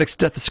mechanic's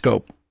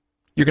stethoscope.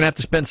 You're going to have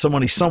to spend some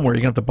money somewhere.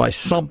 You're going to have to buy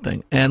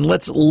something. And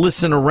let's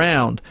listen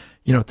around.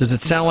 Does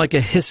it sound like a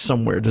hiss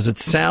somewhere? Does it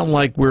sound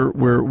like we're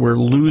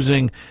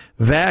losing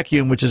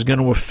vacuum, which is going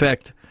to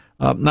affect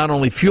not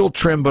only fuel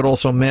trim, but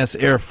also mass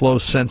airflow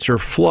sensor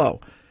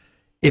flow?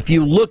 If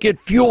you look at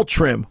fuel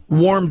trim,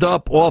 warmed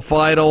up, off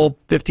idle,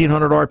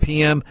 1,500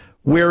 RPM,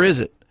 where is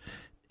it?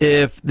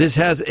 If this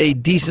has a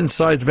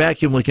decent-sized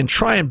vacuum leak, and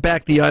try and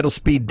back the idle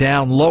speed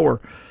down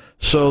lower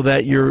so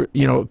that you're,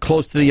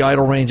 close to the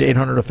idle range,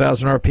 800,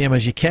 1,000 RPM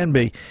as you can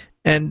be.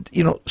 And,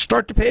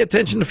 start to pay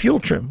attention to fuel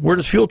trim. Where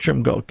does fuel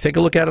trim go? Take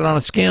a look at it on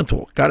a scan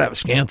tool. Got to have a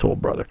scan tool,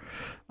 brother.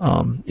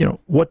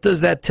 What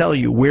does that tell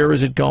you? Where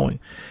is it going?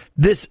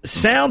 This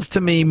sounds to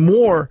me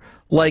more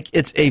like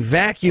it's a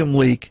vacuum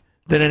leak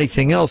than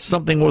anything else.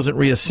 Something wasn't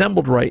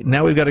reassembled right.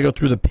 Now we've got to go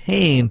through the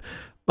pain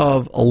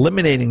of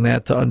eliminating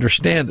that to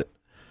understand it.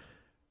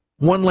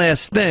 One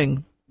last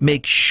thing,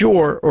 make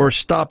sure or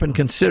stop and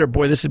consider,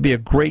 boy, this would be a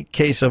great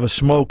case of a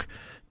smoke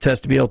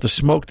test to be able to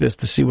smoke this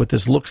to see what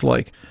this looks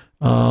like.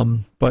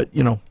 But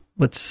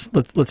let's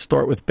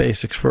start with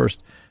basics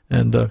first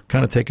and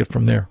kind of take it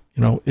from there.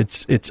 I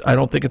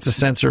don't think it's a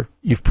sensor.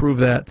 You've proved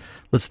that.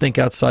 Let's think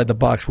outside the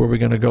box. Where are we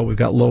going to go? We've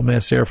got low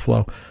mass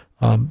airflow.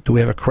 Do we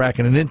have a crack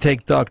in an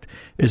intake duct?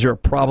 Is there a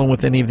problem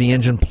with any of the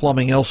engine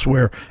plumbing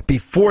elsewhere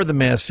before the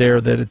mass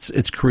air that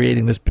it's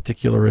creating this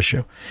particular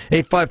issue?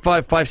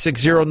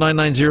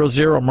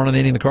 855-560-9900. I'm Ron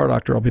Ananian, the Car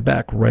Doctor. I'll be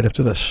back right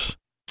after this.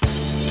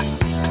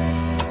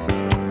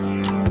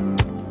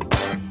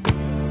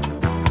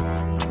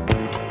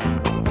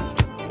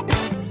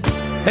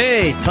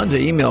 Hey, tons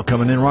of email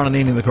coming in. Ron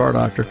Ananian, the Car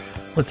Doctor.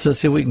 Let's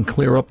see if we can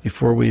clear up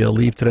before we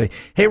leave today.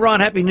 Hey, Ron,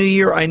 Happy New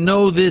Year. I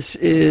know this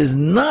is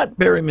not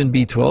Berryman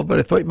B12, but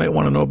I thought you might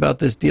want to know about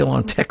this deal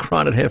on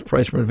Techron at half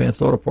price from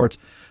Advanced Auto Parts.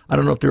 I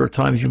don't know if there are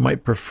times you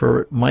might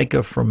prefer it.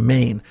 Micah from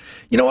Maine.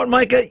 You know what,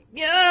 Micah?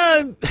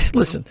 Yeah,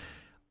 listen,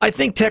 I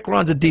think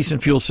Techron's a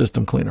decent fuel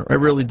system cleaner. I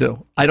really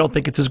do. I don't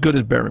think it's as good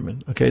as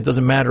Berryman. Okay, it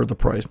doesn't matter the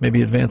price.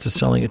 Maybe Advance is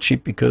selling it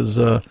cheap because,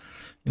 maybe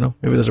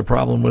there's a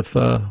problem with,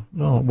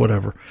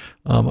 whatever.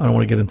 I don't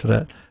want to get into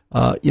that.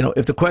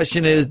 If the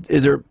question is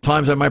there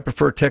times I might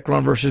prefer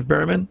Techron versus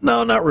Berryman?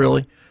 No, not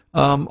really.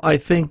 I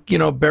think,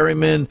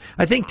 Berryman,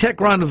 I think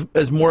Techron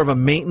is more of a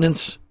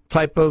maintenance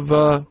type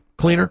of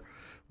cleaner,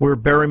 where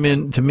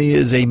Berryman, to me,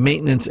 is a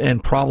maintenance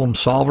and problem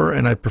solver,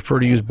 and I prefer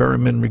to use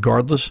Berryman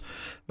regardless,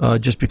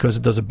 just because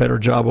it does a better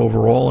job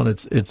overall, and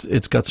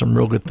it's got some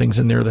real good things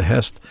in there. The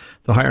HEST,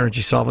 the high energy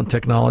solvent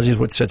technology, is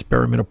what sets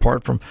Berryman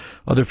apart from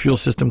other fuel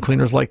system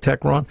cleaners like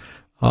Techron.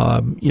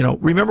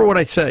 Remember what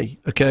I say,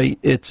 okay?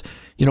 It's,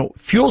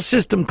 fuel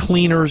system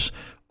cleaners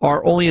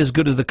are only as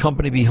good as the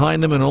company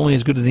behind them and only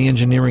as good as the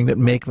engineering that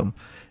make them.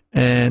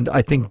 And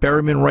I think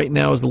Berryman right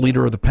now is the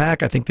leader of the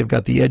pack. I think they've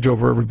got the edge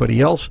over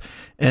everybody else,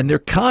 and they're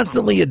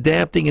constantly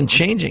adapting and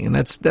changing. And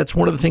that's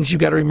one of the things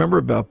you've got to remember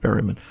about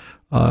Berryman.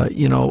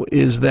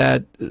 Is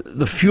that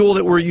the fuel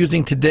that we're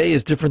using today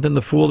is different than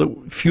the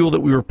fuel that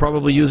we were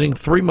probably using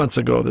 3 months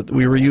ago, that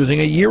we were using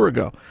a year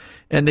ago.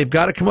 And they've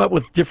got to come up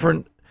with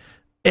different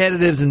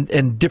additives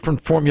and different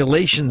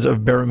formulations of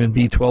Berryman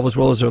B12, as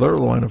well as their other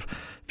line of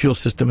fuel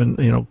system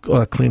and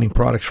cleaning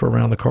products for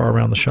around the car,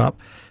 around the shop.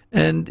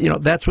 And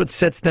that's what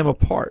sets them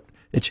apart.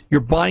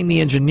 You're buying the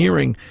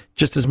engineering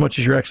just as much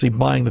as you're actually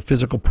buying the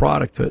physical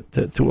product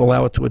to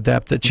allow it to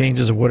adapt to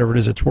changes of whatever it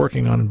is it's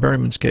working on. In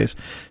Berryman's case,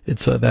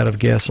 it's that of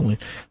gasoline.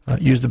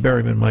 Use the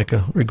Berryman,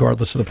 Micah,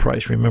 regardless of the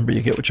price. Remember,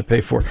 you get what you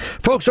pay for.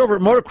 Folks over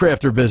at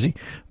Motorcraft are busy.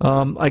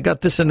 I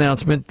got this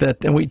announcement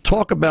and we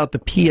talk about the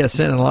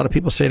PSN, and a lot of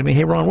people say to me,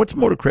 hey, Ron, what's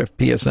Motorcraft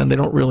PSN? They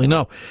don't really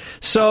know.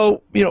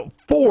 So,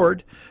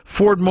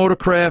 Ford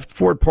Motorcraft,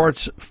 Ford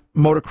Parts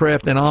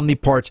Motorcraft, and Omni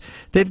Parts,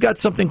 they've got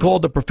something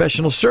called the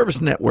Professional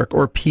Service Network,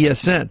 or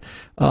PSN.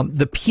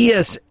 The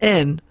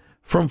PSN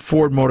from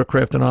Ford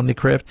Motorcraft and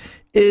Omnicraft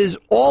is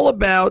all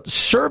about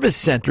service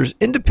centers,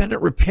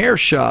 independent repair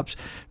shops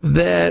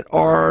that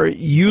are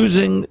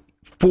using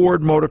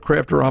Ford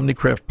Motorcraft or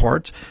Omnicraft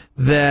parts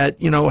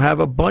that, have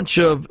a bunch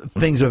of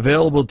things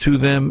available to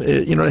them,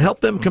 to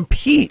help them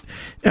compete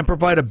and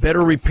provide a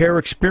better repair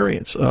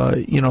experience.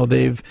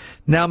 They've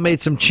now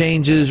made some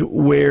changes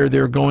where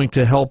they're going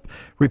to help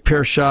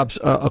repair shops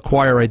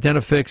acquire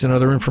Identifix and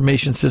other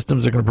information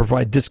systems. They're going to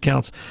provide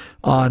discounts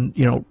on,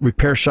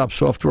 repair shop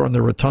software, on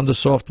their Rotunda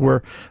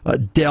software,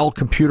 Dell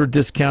computer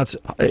discounts,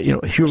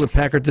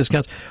 Hewlett-Packard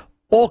discounts.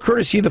 All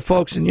courtesy of the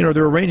folks, and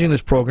they're arranging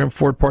this program,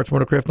 Ford Parts,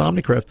 Motorcraft,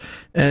 Omnicraft,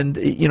 and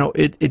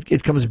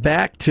it comes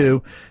back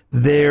to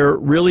they're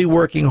really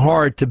working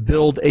hard to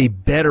build a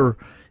better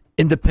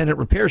independent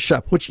repair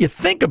shop. Which, you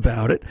think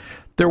about it,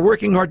 they're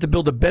working hard to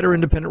build a better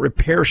independent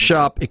repair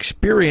shop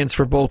experience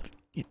for both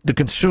the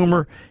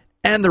consumer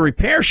and the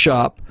repair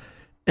shop,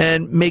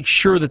 and make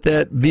sure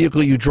that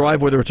vehicle you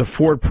drive, whether it's a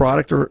Ford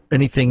product or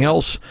anything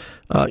else,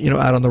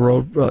 out on the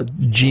road,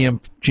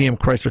 GM,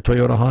 Chrysler,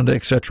 Toyota, Honda,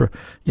 etc.,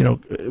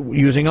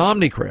 using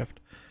Omnicraft.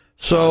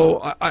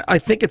 So I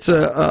think it's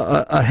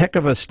a heck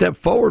of a step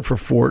forward for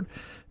Ford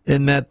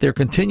in that they're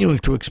continuing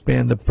to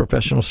expand the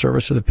professional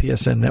service of the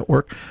PSN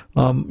network.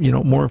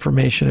 More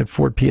information at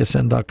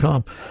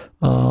FordPSN.com,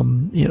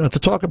 to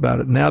talk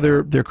about it. Now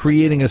they're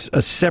creating a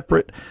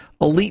separate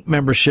elite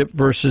membership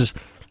versus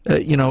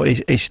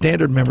a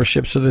standard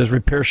membership, so that as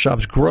repair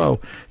shops grow,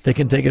 they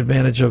can take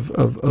advantage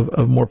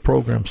of more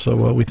programs.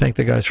 So we thank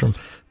the guys from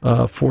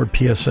Ford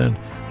PSN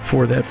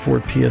for that,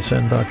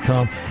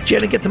 FordPSN.com. Gee, I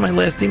didn't get to my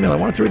last email. I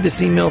wanted to read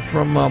this email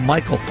from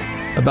Michael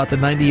about the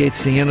 98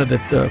 Sienna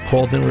that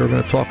called in. We were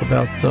going to talk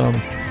about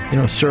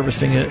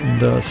servicing it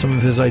and some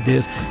of his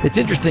ideas. It's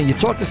interesting. You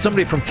talk to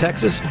somebody from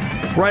Texas,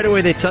 right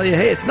away they tell you,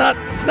 hey, it's not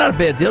a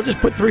bad deal. Just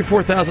put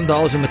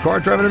 $3,000-$4,000 in the car,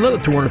 driving another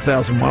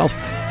 200,000 miles.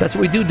 That's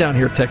what we do down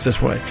here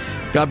Texas way.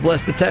 God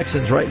bless the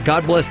Texans, right?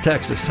 God bless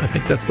Texas. I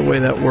think that's the way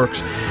that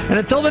works. And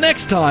until the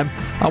next time,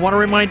 I want to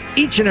remind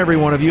each and every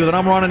one of you that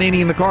I'm Ron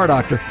Ananian, the Car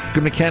Doctor.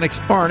 Good mechanics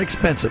aren't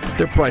expensive.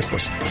 They're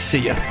priceless. See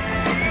ya.